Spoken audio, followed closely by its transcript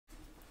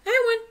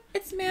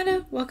it's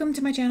Manda. Welcome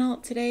to my channel.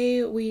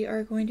 Today we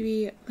are going to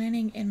be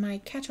planning in my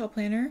Catchall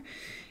planner.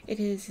 It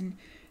is an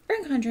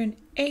Erin Condren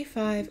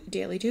A5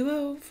 daily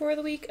duo for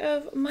the week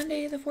of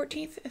Monday the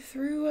 14th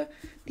through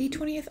the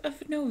 20th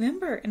of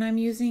November. And I'm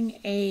using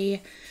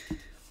a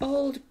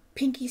old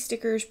Pinky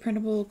Stickers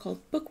printable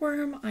called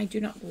Bookworm. I do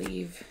not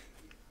believe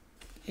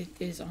it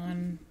is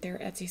on their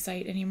Etsy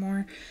site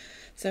anymore.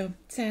 So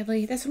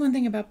sadly, that's the one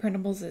thing about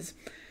printables is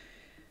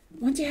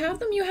once you have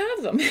them, you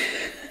have them.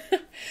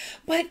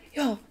 But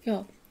y'all,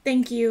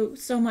 thank you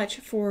so much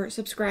for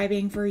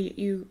subscribing, for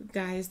you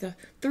guys, the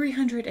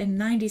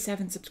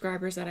 397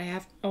 subscribers that I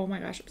have. Oh my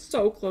gosh, I'm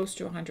so close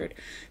to 100.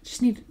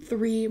 Just need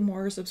 3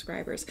 more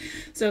subscribers.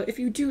 So if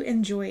you do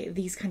enjoy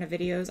these kind of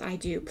videos, I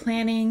do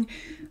planning,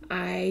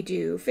 I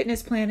do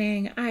fitness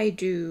planning, I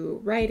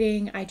do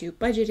writing, I do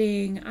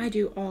budgeting, I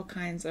do all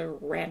kinds of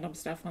random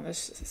stuff on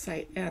this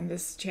site and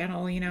this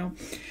channel, you know.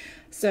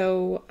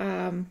 So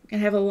I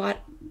have a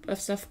lot of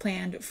stuff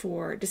planned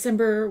for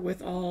December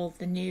with all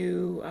the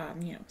new,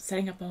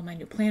 setting up all my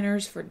new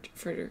planners for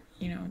the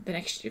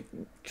next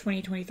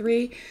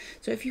 2023.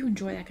 So if you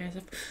enjoy that kind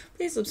of stuff,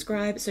 please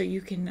subscribe so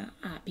you can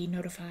be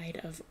notified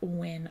of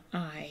when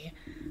I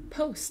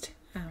post.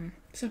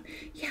 So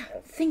yeah,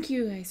 thank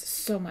you guys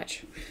so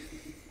much.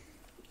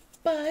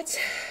 But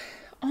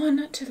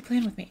on to the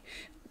plan with me.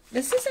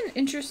 This is an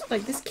interesting,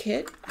 like this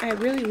kit. I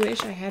really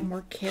wish I had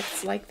more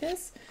kits like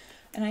this.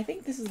 And I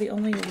think this is the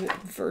only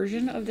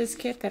version of this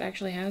kit that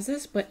actually has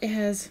this, but it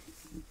has,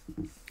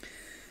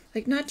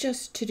 like, not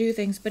just to do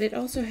things, but it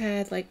also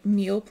had, like,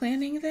 meal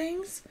planning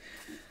things,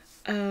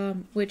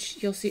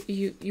 which you'll see,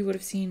 you would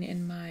have seen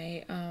in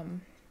my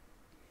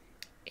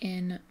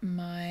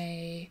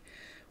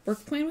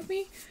work plan with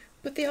me.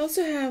 But they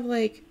also have,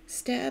 like,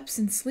 steps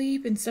and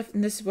sleep and stuff,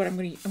 and this is what I'm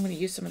gonna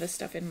use some of this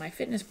stuff in my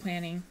fitness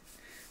planning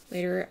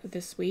later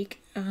this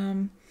week.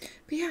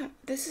 But yeah,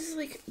 this is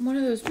like one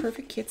of those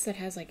perfect kits that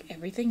has like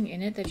everything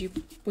in it that you,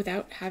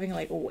 without having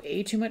like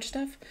way too much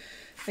stuff.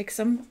 Like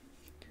some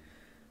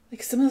of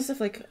the stuff,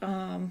 like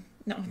no,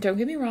 don't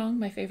get me wrong,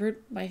 my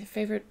favorite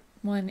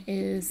one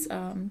is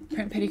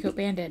Print Petticoat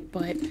Bandit,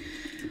 but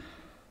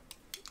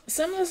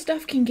some of the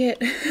stuff can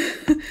get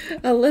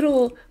a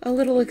little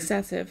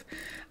excessive.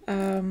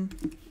 But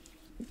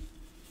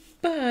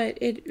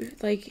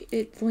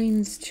it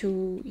leans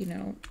to, you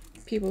know,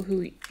 people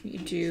who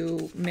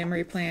do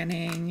memory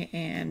planning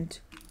and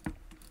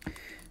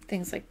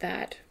things like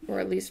that, or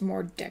at least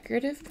more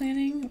decorative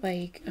planning,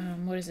 like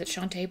what is it,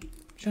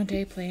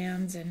 Shantae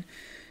plans and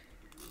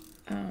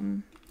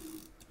in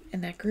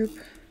that group,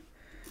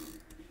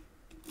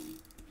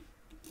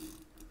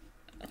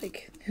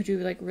 like who do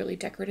like really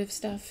decorative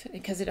stuff,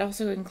 because it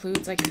also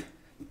includes like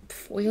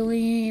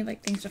foiling,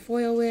 like things to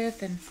foil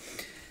with and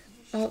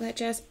all that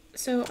jazz.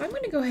 So I'm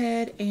going to go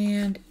ahead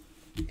and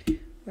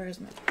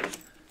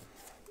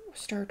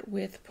start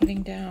with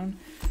putting down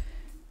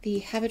the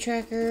habit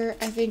tracker.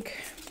 I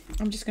think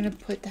I'm just going to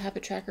put the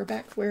habit tracker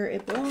back where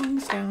it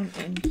belongs, down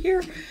in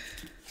here.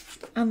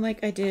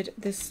 Unlike I did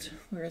this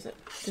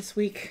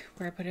week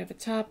where I put it at the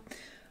top,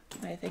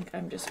 I think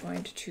I'm just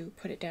going to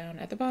put it down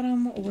at the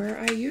bottom where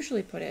I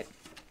usually put it,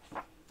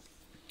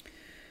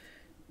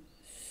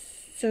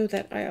 so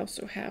that I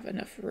also have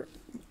enough room.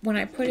 When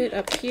I put it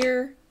up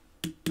here,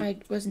 I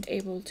wasn't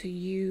able to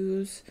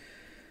use,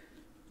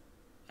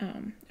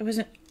 I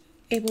wasn't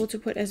able to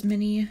put as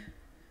many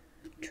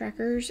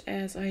trackers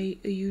as I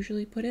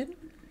usually put in.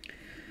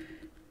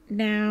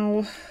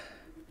 Now,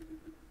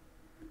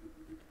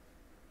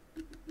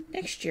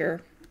 next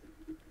year,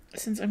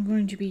 since I'm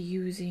going to be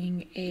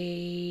using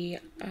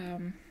a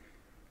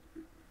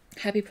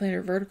Happy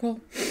Planner Vertical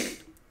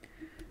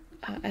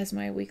as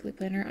my weekly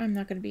planner, I'm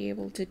not going to be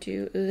able to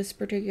do this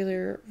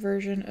particular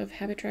version of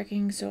habit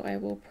tracking, so I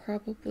will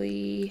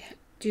probably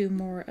do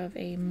more of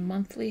a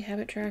monthly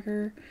habit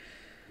tracker.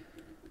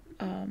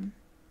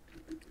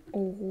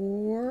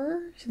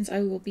 Or since I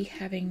will be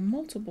having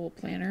multiple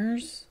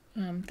planners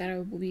that I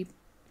will be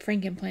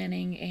Franken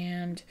planning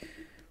and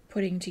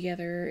putting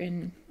together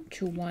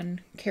into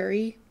one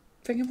carry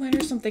Franken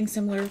planner, something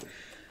similar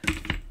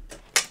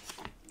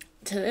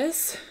to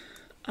this,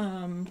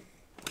 to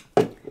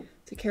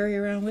carry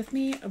around with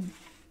me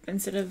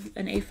instead of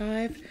an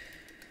A5.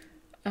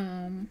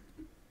 And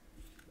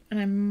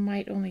I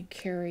might only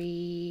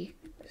carry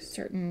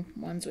certain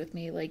ones with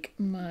me, like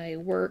my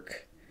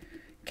work,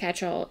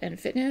 Catchall, and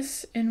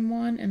fitness in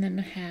one, and then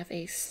have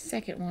a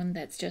second one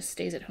that just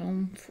stays at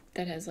home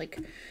that has like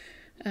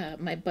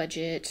my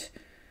budget,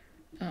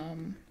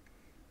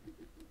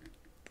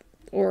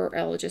 or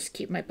I'll just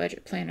keep my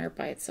budget planner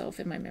by itself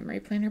and my memory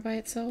planner by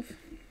itself,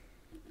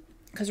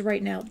 because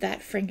right now that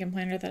Franken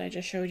planner that I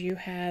just showed you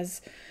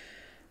has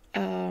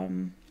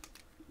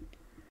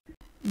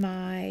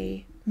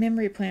my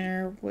memory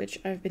planner,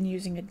 which I've been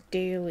using a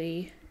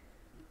daily,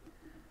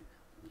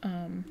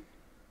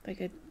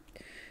 like a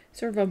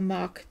sort of a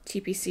mock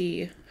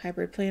TPC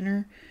hybrid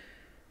planner,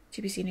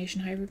 TPC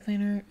Nation hybrid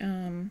planner,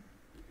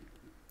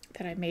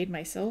 that I made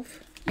myself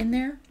in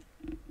there.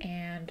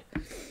 And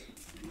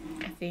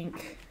I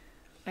think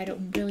I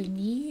don't really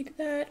need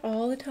that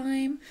all the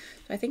time.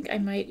 So I think I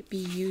might be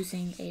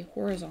using a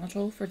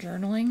horizontal for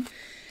journaling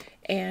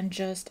and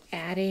just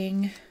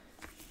adding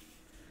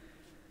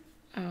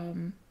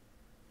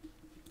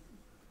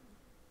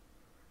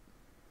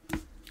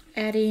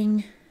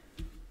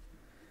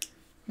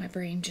my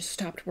brain just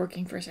stopped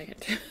working for a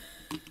second.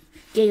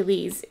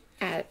 Dailies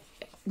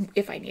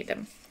if I need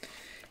them,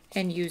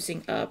 and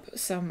using up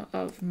some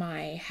of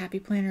my Happy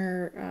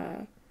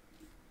Planner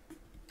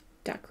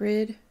duck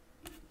grid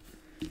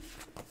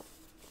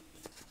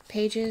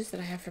pages that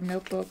I have from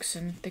notebooks,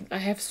 and I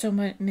have so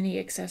many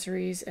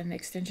accessories and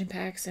extension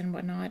packs and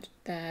whatnot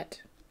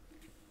that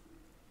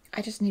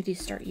I just need to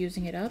start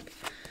using it up.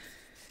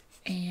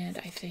 And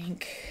I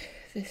think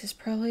this is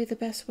probably the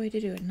best way to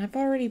do it. And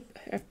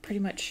I've pretty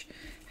much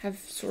have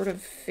sort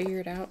of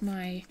figured out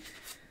my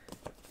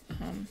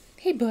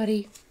hey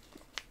buddy,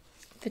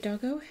 the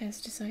doggo has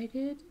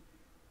decided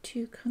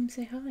to come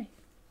say hi.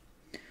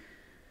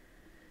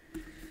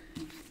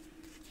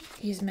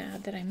 He's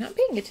mad that I'm not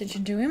paying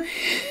attention to him.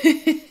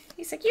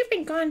 He's like, you've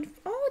been gone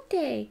all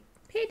day.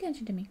 Pay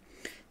attention to me.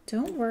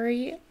 Don't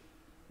worry.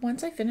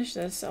 Once I finish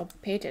this, I'll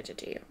pay attention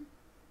to you.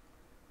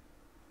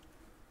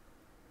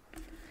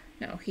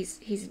 No,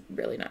 he's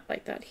really not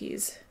like that.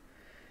 He's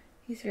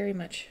very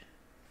much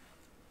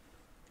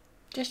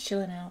just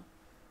chilling out.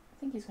 I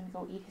think he's gonna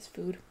go eat his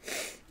food.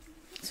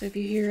 So if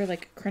you hear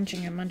like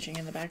crunching and munching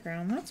in the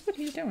background, that's what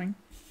he's doing.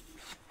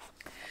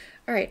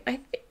 All right, I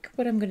think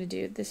what I'm gonna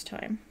do this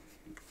time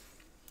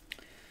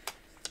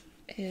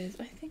is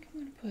I think I'm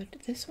gonna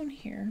put this one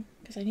here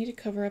because I need to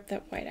cover up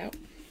that whiteout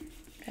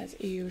as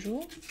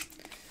usual.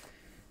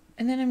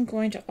 And then I'm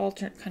going to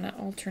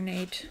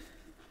alternate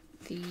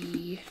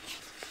the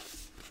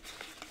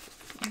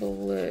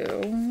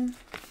blue.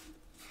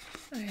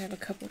 I have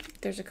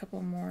there's a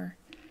couple more.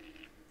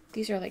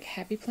 These are like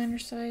Happy Planner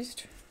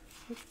sized,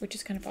 which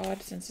is kind of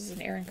odd since this is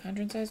an Erin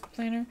Condren sized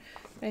planner.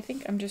 But I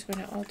think I'm just going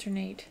to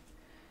alternate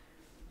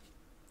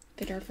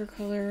the darker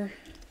color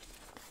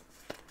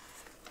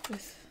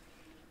with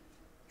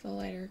the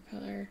lighter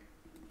color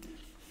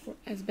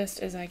as best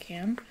as I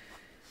can.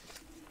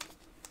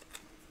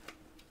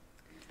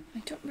 I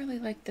don't really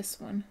like this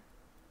one,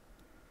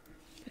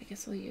 but I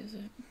guess I'll use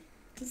it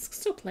because it's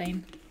still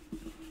plain.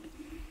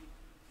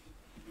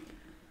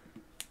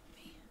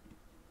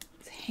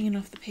 It's hanging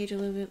off the page a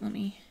little bit. Let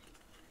me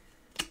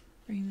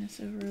bring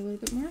this over a little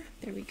bit more.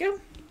 There we go.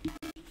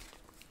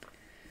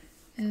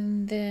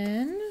 And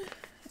then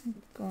I'm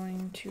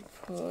going to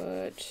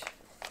put,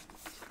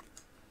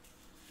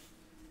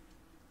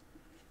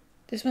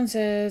 this one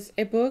says,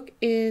 a book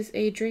is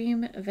a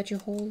dream that you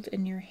hold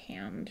in your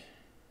hand.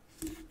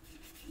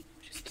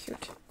 Which is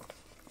cute.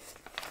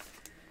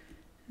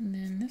 And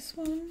then this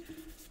one.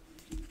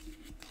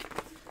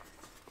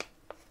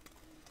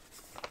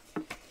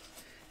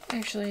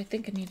 Actually, I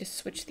think I need to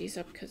switch these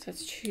up because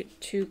that's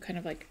two kind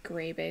of like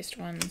gray-based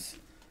ones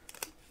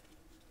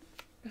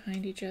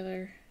behind each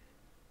other.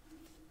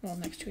 Well,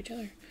 next to each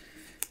other.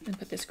 Then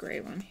put this gray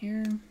one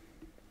here.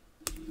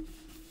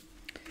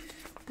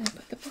 Then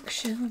put the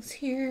bookshelves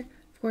here.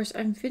 Of course,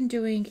 I've been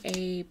doing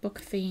a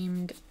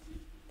book-themed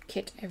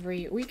kit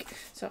every week,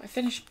 so I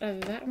finished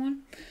that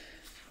one.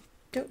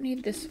 Don't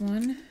need this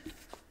one.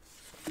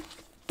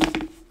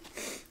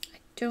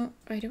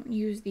 I don't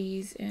use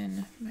these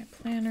in my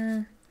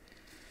planner.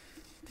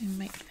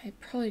 I'm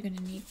probably gonna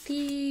need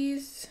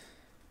these.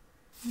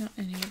 Not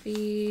any of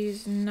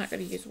these. I'm not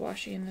gonna use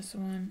washi in this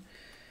one.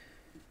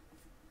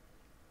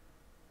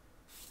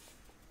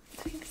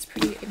 I think that's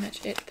pretty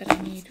much it that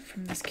I need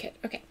from this kit.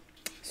 Okay,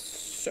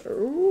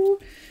 so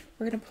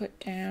we're gonna put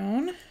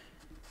down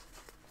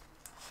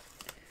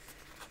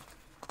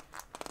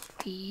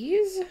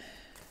these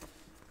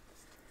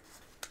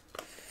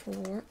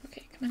for,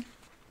 okay, come on.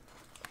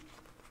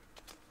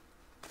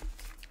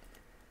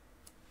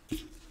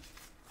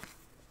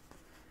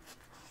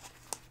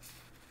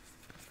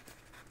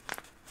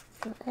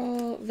 For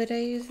all the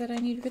days that I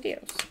need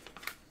videos.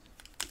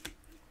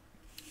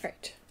 All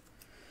right.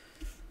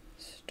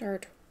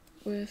 Start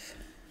with,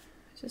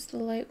 is this the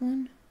light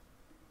one?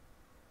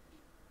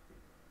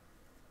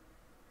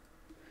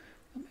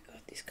 Oh my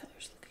god, these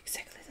colors look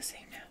exactly the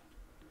same now.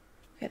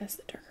 Okay, that's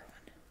the darker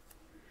one.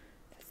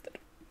 That's the,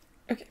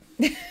 okay.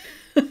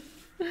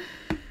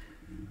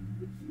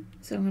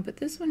 So I'm gonna put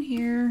this one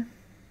here.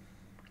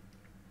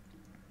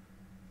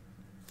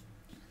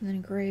 And then a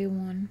gray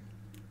one.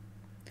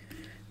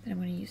 Then I'm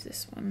going to use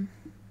this one.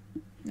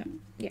 No,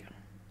 yeah.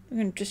 I'm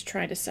going to just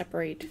try to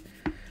separate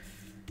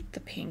the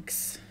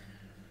pinks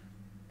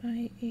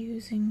by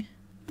using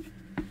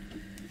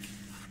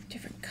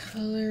different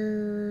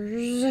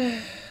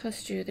colors.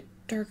 Let's do the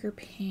darker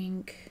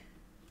pink,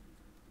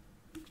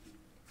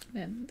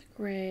 then the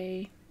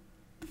gray,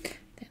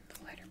 then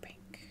the lighter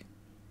pink.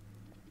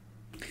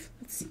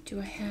 Let's see,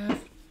 do I have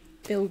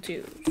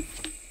bildews?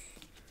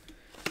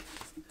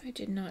 I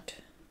did not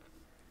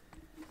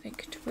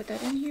think to put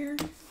that in here.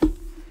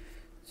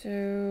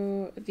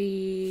 So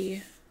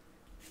the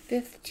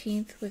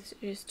 15th, which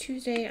is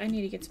Tuesday, I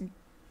need to get some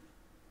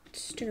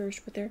stickers,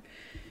 but there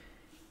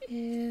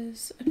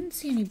is, I didn't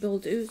see any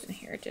build-do's in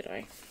here, did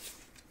I?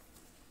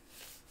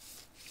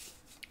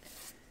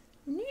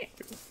 No.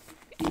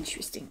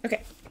 Interesting.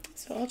 Okay,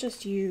 so I'll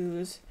just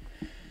use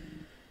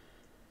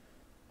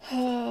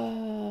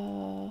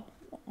on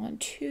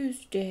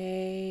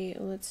Tuesday,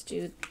 let's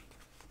do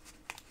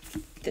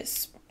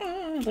this.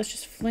 Let's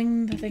just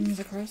fling the things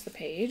across the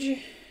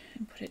page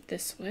and put it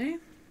this way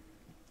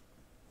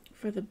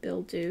for the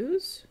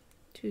build-do's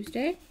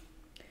Tuesday.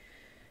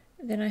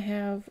 Then I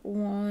have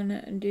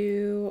one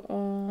due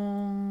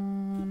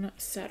on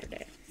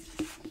Saturday.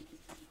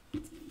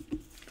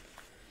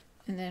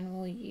 And then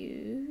we'll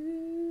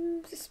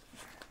use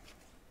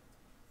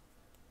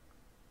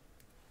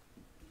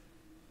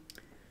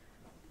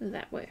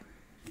that way.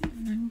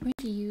 And I'm going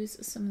to use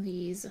some of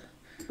these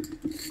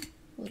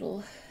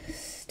little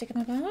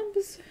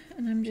stick-em-bobs,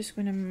 and I'm just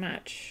going to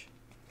match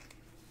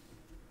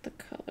the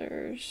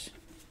colors.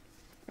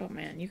 Oh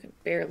man, you can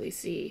barely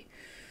see.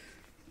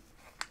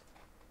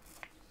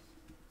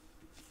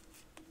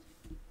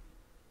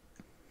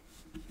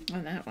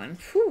 On that one.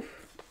 Whew.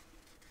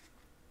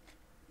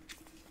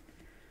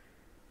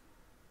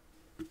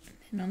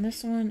 And on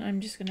this one, I'm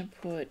just going to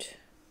put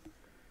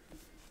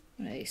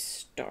one of these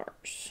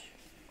stars.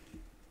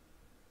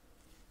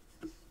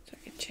 So I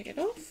can check it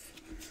off.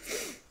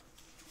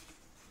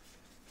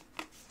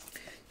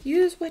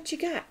 Use what you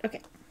got.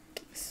 Okay,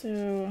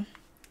 so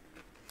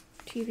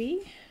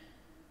TV.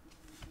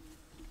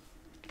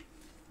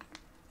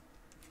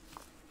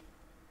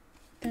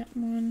 That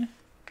one.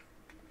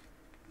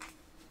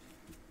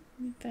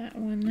 That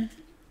one.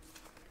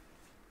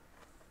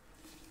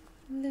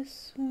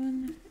 This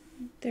one.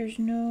 There's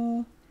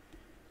no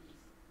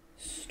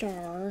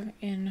star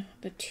in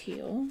the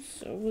teal,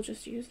 so we'll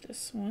just use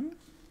this one.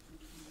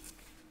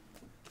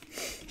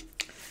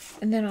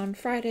 And then on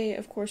Friday,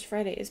 of course,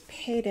 Friday is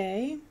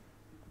payday.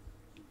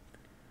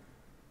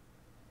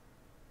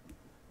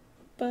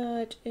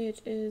 But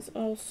it is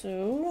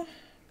also,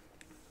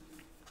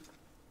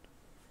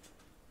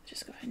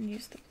 just go ahead and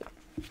use the blue,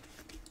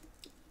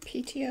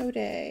 PTO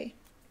day.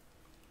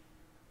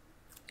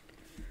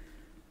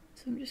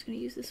 So I'm just going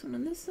to use this one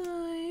on this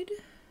side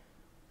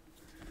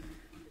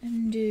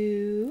and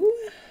do,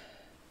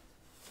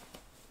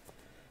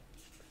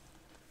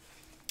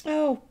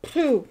 oh,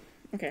 poo.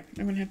 Okay,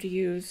 I'm going to have to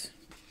use,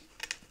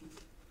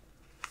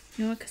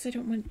 no, because I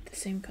don't want the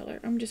same color.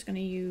 I'm just going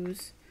to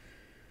use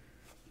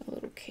a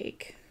little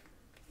cake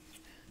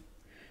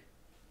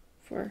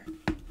for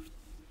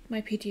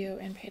my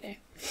PTO and payday.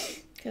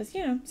 Because,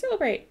 you know,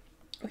 celebrate.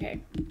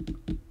 Okay.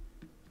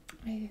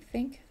 I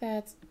think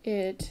that's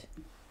it.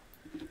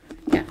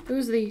 Yeah, it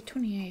was the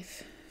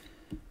 28th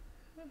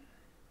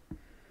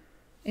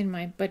in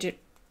my budget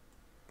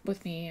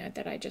with me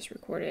that I just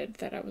recorded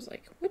that I was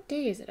like, what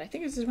day is it? I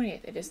think it's the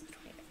 28th. It is the 28th.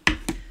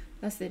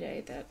 That's the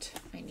day that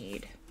I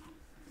need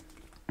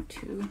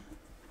to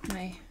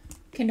my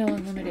Kindle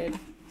Unlimited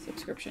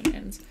subscription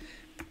ends.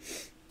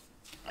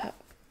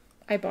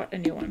 I bought a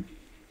new one.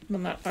 Well,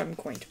 not, I'm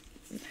going to,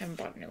 I haven't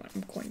bought a new one.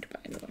 I'm going to buy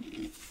a new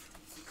one.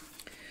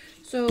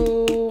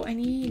 So I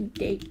need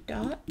date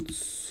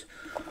dots.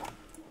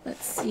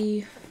 Let's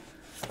see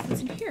what's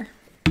in here.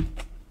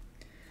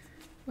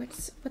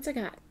 What's I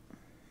got?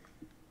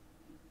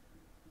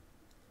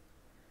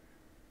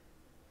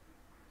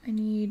 I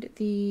need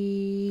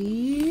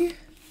the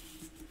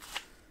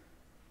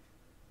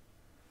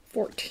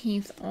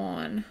 14th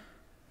on.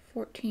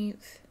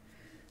 14th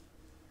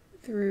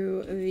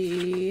through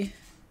the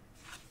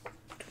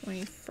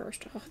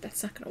 21st. Oh,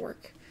 that's not gonna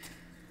work.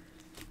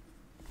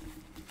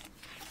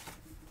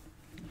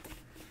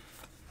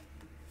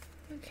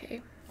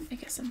 Okay, I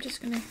guess I'm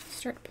just gonna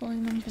start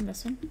pulling them from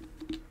this one.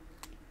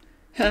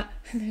 Huh,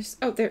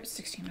 there's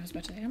 16. I was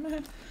about to say, I'm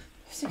gonna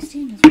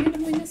 16 is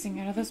randomly missing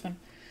out of this one.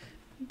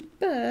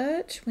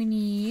 But we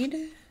need,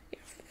 yeah,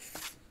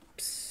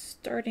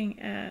 starting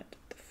at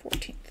the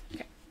 14th.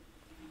 Okay.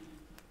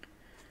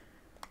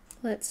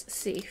 Let's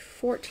see,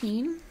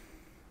 14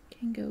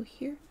 can go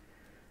here.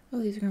 Oh,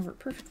 these are gonna work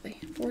perfectly.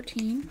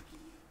 14.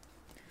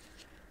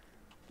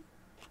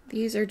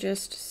 These are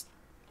just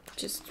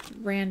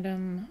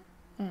random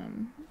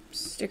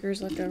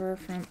stickers left over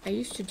from, I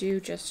used to do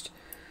just,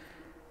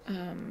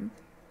 when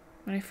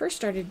I first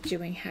started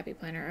doing Happy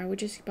Planner, I would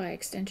just buy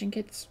extension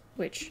kits,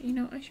 which, you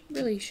know, I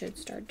really should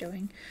start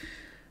doing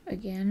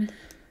again.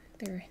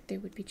 They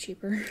would be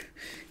cheaper,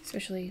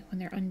 especially when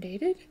they're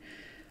undated.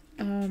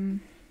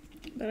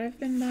 But I've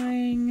been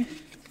buying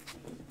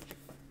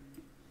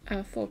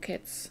full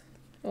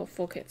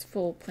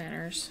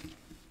planners,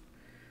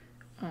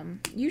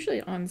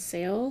 usually on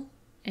sale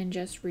and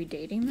just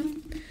redating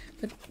them.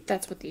 But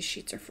that's what these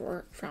sheets are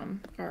for,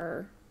 from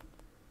our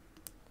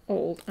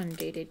old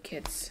undated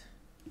kits.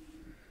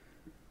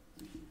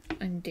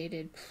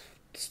 Undated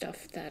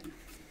stuff that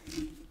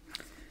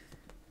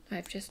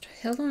I've just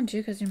held on to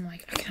because I'm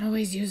like, I can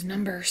always use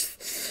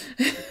numbers.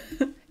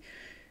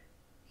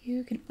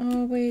 You can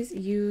always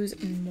use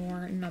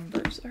more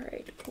numbers. All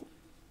right, cool.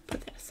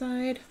 Put that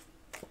aside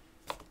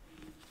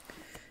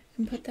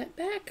and put that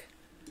back.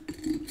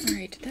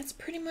 Alright, that's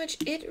pretty much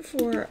it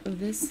for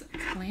this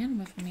plan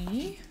with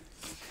me.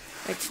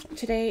 Like,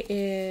 today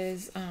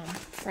is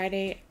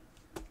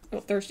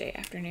Thursday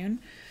afternoon,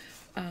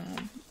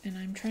 and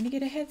I'm trying to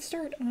get a head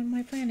start on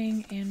my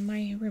planning, and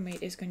my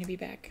roommate is going to be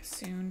back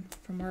soon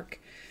from work.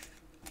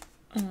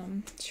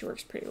 She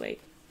works pretty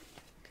late,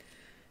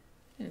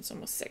 and it's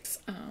almost 6.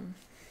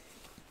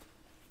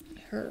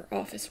 Her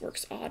office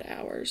works odd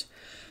hours,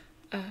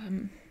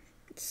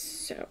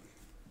 so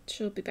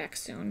she'll be back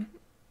soon.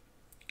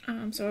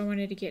 So I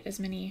wanted to get as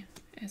many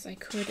as I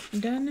could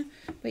done,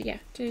 but yeah,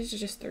 today's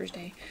just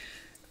Thursday.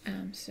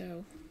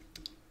 So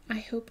I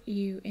hope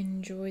you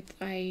enjoyed.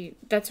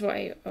 That's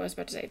why I was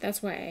about to say,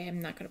 that's why I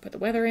am not going to put the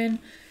weather in,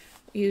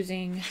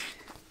 using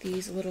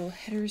these little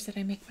headers that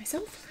I make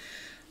myself.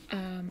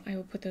 I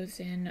will put those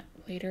in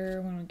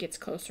later when it gets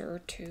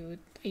closer to,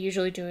 I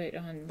usually do it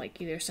on like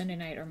either Sunday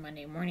night or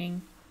Monday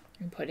morning,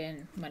 and put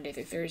in Monday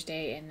through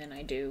Thursday, and then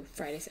I do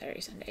Friday,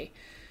 Saturday, Sunday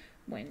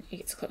when it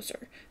gets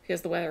closer,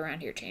 because the weather around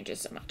here changes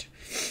so much.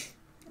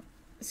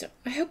 So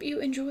I hope you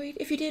enjoyed.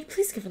 If you did,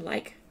 please give a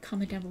like,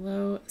 comment down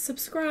below,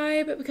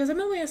 subscribe, because I'm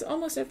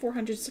almost at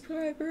 400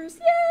 subscribers.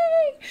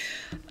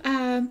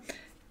 Yay!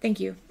 Thank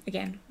you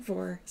again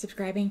for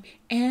subscribing,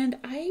 and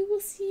I will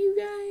see you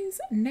guys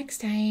next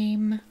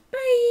time.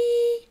 Bye!